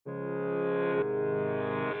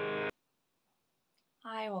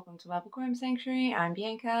Hi, welcome to my Bookworm Sanctuary. I'm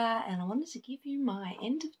Bianca and I wanted to give you my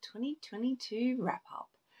end of 2022 wrap up.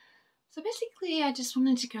 So basically I just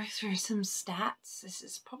wanted to go through some stats. This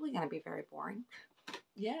is probably going to be very boring.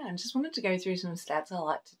 Yeah, I just wanted to go through some stats I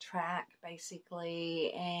like to track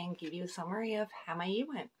basically and give you a summary of how my year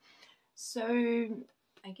went. So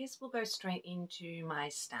I guess we'll go straight into my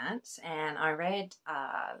stats, and I read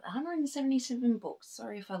 177 books.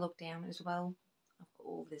 Sorry if I look down as well. I've got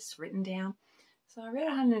all this written down. So I read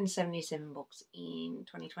 177 books in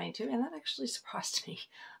 2022, and that actually surprised me.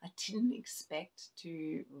 I didn't expect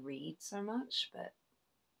to read so much, but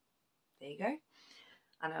there you go.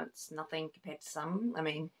 I know it's nothing compared to some. I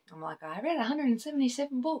mean, I'm like, I read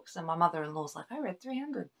 177 books, and my mother-in-law's like, I read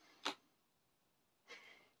 300.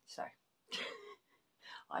 So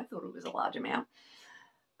I thought it was a large amount.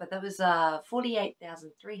 But that was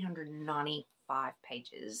 48,395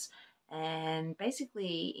 pages. And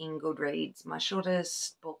basically in Goodreads, my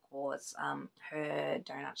shortest book was Her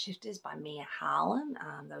Donut Shifters by Mia Harlan.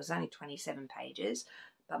 There was only 27 pages.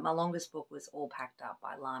 But my longest book was All Packed Up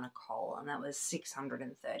by Lana Cole, and that was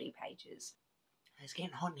 630 pages. It's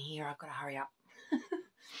getting hot in here. I've got to hurry up.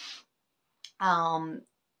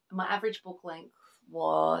 My average book length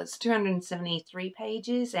was 273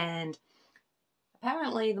 pages, and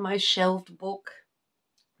apparently the most shelved book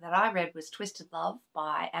that I read was Twisted Love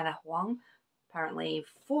by Anna Huang. Apparently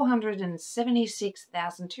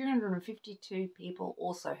 476,252 people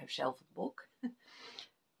also have shelved the book.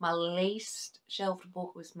 My least shelved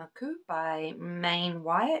book was Maku by Maine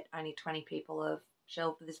Wyatt. Only 20 people have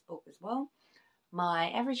shelved this book as well. My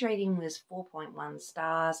average rating was 4.1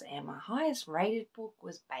 stars, and my highest rated book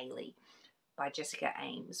was Bailey by Jessica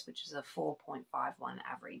Ames, which is a 4.51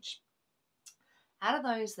 average. Out of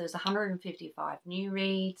those, there's 155 new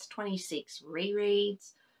reads, 26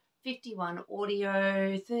 rereads, 51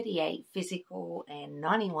 audio, 38 physical, and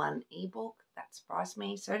 91 ebook. That surprised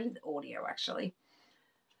me. So did the audio, actually.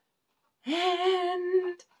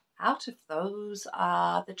 And out of those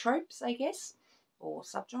are the tropes, I guess, or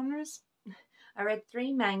subgenres. I read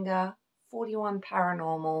 3 manga, 41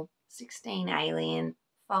 paranormal, 16 alien,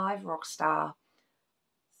 5 rockstar,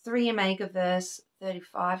 3 Omegaverse,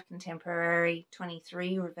 35 contemporary,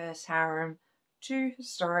 23 reverse harem, 2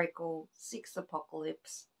 historical, 6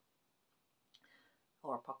 apocalypse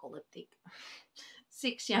or apocalyptic,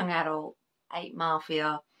 6 young adult, 8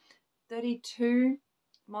 mafia, 32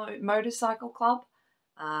 motorcycle club,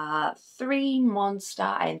 3 monster,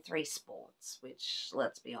 and 3 sports, which,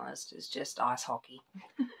 let's be honest, is just ice hockey.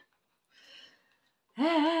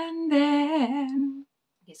 And then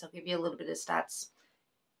I guess I'll give you a little bit of stats.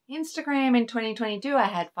 Instagram in 2022, I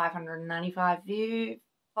had 595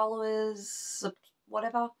 followers,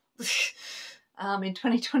 whatever. In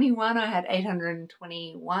 2021, I had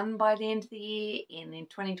 821 by the end of the year, and in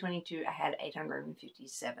 2022, I had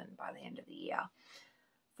 857 by the end of the year.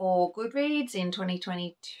 For Goodreads, in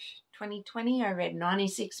 2020, I read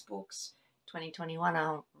 96 books. 2021,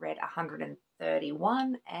 I read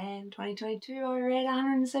 131, and 2022, I read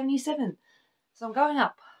 177. So I'm going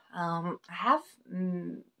up. I have,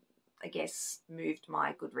 I guess, moved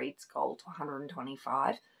my Goodreads goal to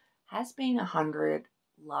 125. Has been 100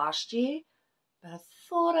 last year, but I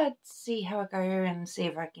thought I'd see how I go and see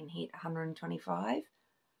if I can hit 125.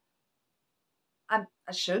 I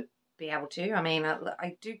should be able to. I mean,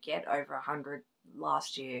 I do get over 100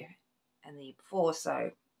 last year and the year before,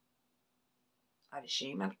 so I'd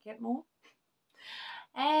assume I'd get more.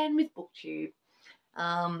 And with BookTube,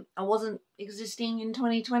 I wasn't existing in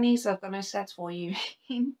 2020, so I've got no stats for you.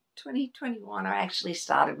 In 2021, I actually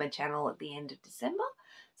started my channel at the end of December,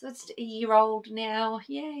 so it's a year old now,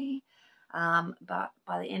 yay. But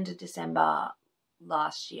by the end of December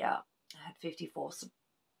last year, I had 54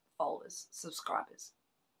 followers, subscribers,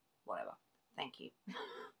 whatever. Thank you.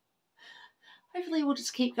 Hopefully we'll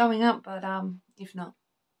just keep going up, but if not,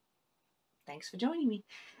 thanks for joining me.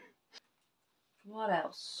 What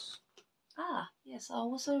else? Yes, I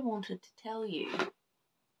also wanted to tell you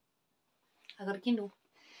I got a Kindle.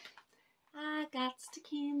 I got the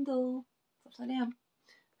Kindle. It's upside down.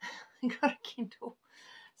 I got a Kindle.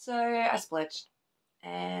 So I splurged,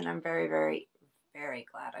 and I'm very, very, very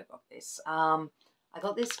glad I got this. I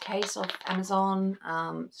got this case off Amazon.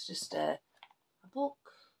 It's just a book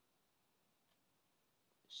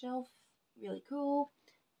shelf, really cool.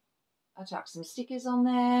 I chucked some stickers on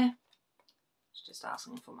there. It's just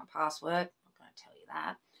asking for my password. I'm not going to tell you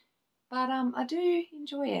that. But I do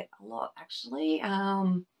enjoy it a lot, actually.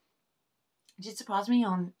 It did surprise me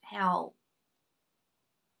on how,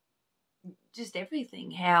 just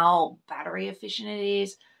everything, how battery efficient it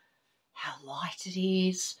is, how light it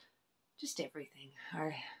is, just everything.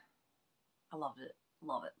 I love it.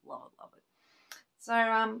 Love it. Love it. Love it. So,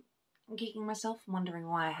 I'm kicking myself, wondering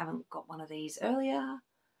why I haven't got one of these earlier.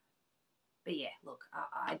 But yeah, look,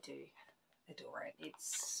 I do adore it.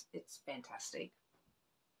 It's fantastic.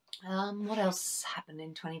 What else happened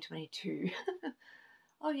in 2022?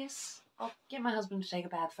 Oh yes, I'll get my husband to take a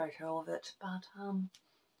bad photo of it, but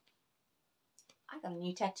I got a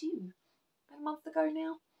new tattoo about a month ago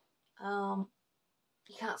now.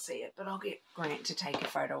 You can't see it, but I'll get Grant to take a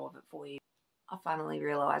photo of it for you. I finally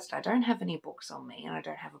realised I don't have any books on me and I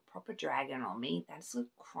don't have a proper dragon on me. That's a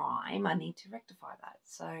crime. I need to rectify that.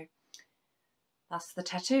 So that's the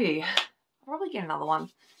tattoo. I'll probably get another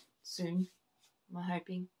one soon, I'm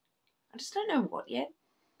hoping. I just don't know what yet.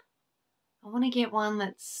 I want to get one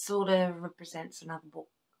that sort of represents another book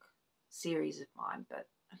series of mine, but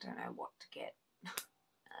I don't know what to get.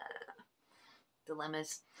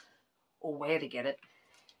 Dilemmas, or where to get it.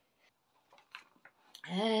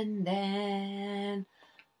 And then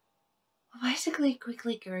I'll basically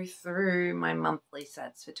quickly go through my monthly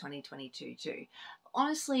sets for 2022 too.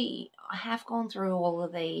 Honestly, I have gone through all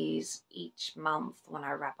of these each month when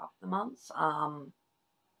I wrap up the months.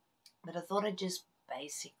 But I thought I'd just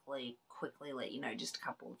basically quickly let you know just a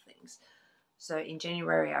couple of things. So in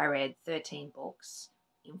January, I read 13 books.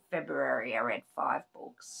 In February, I read 5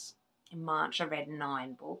 books. In March, I read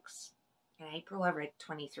 9 books. In April, I read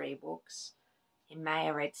 23 books. In May, I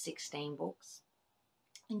read 16 books.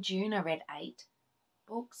 In June, I read 8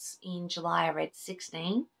 books. In July, I read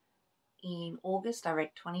 16. In August, I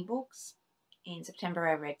read 20 books. In September,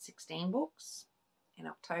 I read 16 books. In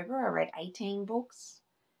October, I read 18 books.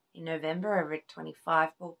 In November, I read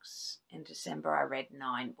 25 books. In December, I read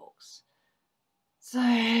 9 books. So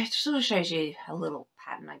it sort of shows you a little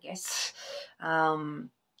pattern, I guess. I'll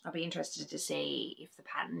be interested to see if the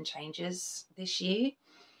pattern changes this year.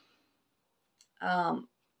 I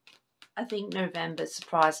think November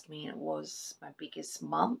surprised me. It was my biggest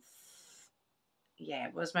month. Yeah,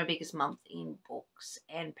 it was my biggest month in books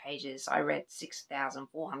and pages. I read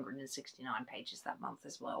 6,469 pages that month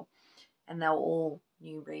as well. And they were all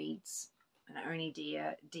new reads. And I only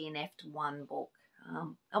DNF'd 1 book.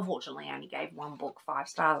 Unfortunately, I only gave 1 book 5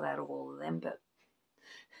 stars out of all of them, but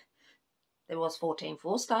there was 14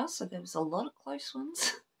 4 stars, so there was a lot of close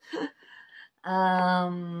ones.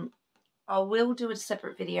 I will do a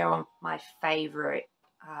separate video on my favourite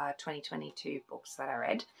 2022 books that I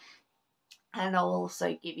read. And I'll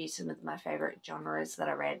also give you some of my favourite genres that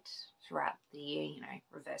I read throughout the year. You know,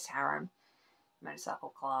 reverse harem, motorcycle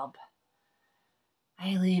club,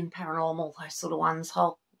 alien, paranormal, those sort of ones.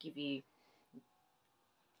 I'll give you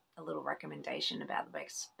a little recommendation about the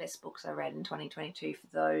best books I read in 2022 for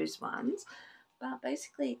those ones. But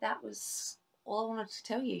basically that was all I wanted to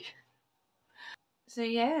tell you. So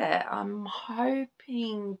yeah, I'm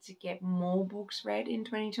hoping to get more books read in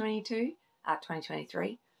 2023.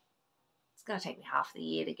 It's going to take me half the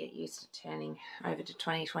year to get used to turning over to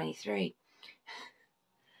 2023.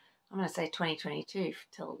 I'm going to say 2022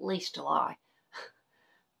 till at least July.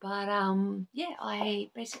 But yeah, I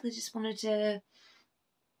basically just wanted to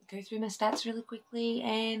go through my stats really quickly,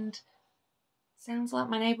 and sounds like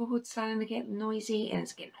my neighbourhood's starting to get noisy and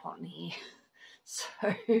it's getting hot in here. So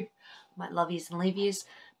might love yous and leave yous.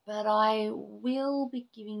 But I will be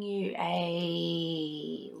giving you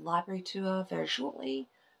a library tour very shortly.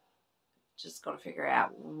 Just got to figure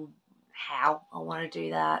out how I want to do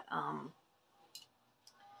that.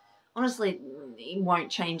 Honestly, it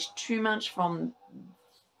won't change too much from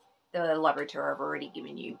the library tour I've already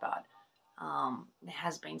given you, but there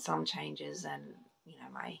has been some changes, and you know,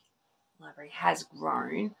 my library has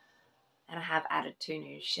grown, and I have added 2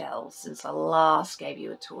 new shelves since I last gave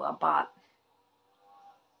you a tour, but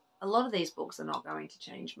a lot of these books are not going to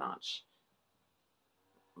change much.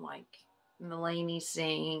 Like Nalini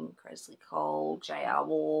Singh, Kresley Cole, J.R.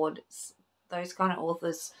 Ward, those kind of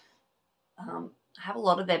authors have a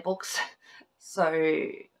lot of their books, so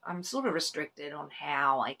I'm sort of restricted on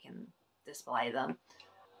how I can display them.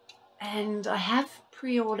 And I have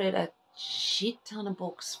pre-ordered a shit ton of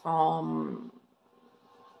books from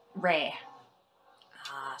Rare.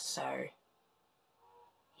 So,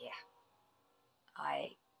 yeah.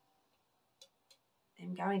 I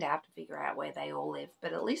am going to have to figure out where they all live,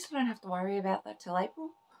 but at least I don't have to worry about that till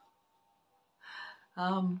April.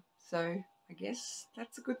 So I guess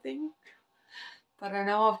that's a good thing. But I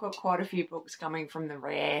know I've got quite a few books coming from the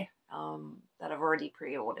Rare that I've already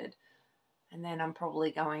pre-ordered. And then I'm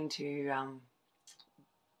probably going to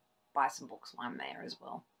buy some books while I'm there as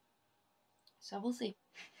well. So we'll see.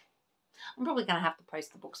 I'm probably going to have to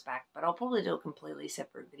post the books back, but I'll probably do a completely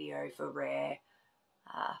separate video for Rare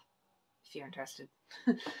if you're interested,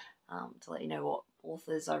 to let you know what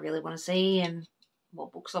authors I really want to see and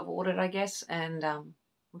what books I've ordered, I guess, and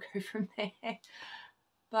we'll go from there.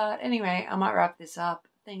 But anyway, I might wrap this up.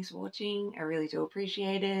 Thanks for watching. I really do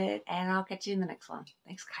appreciate it, and I'll catch you in the next one.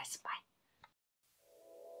 Thanks, guys. Bye.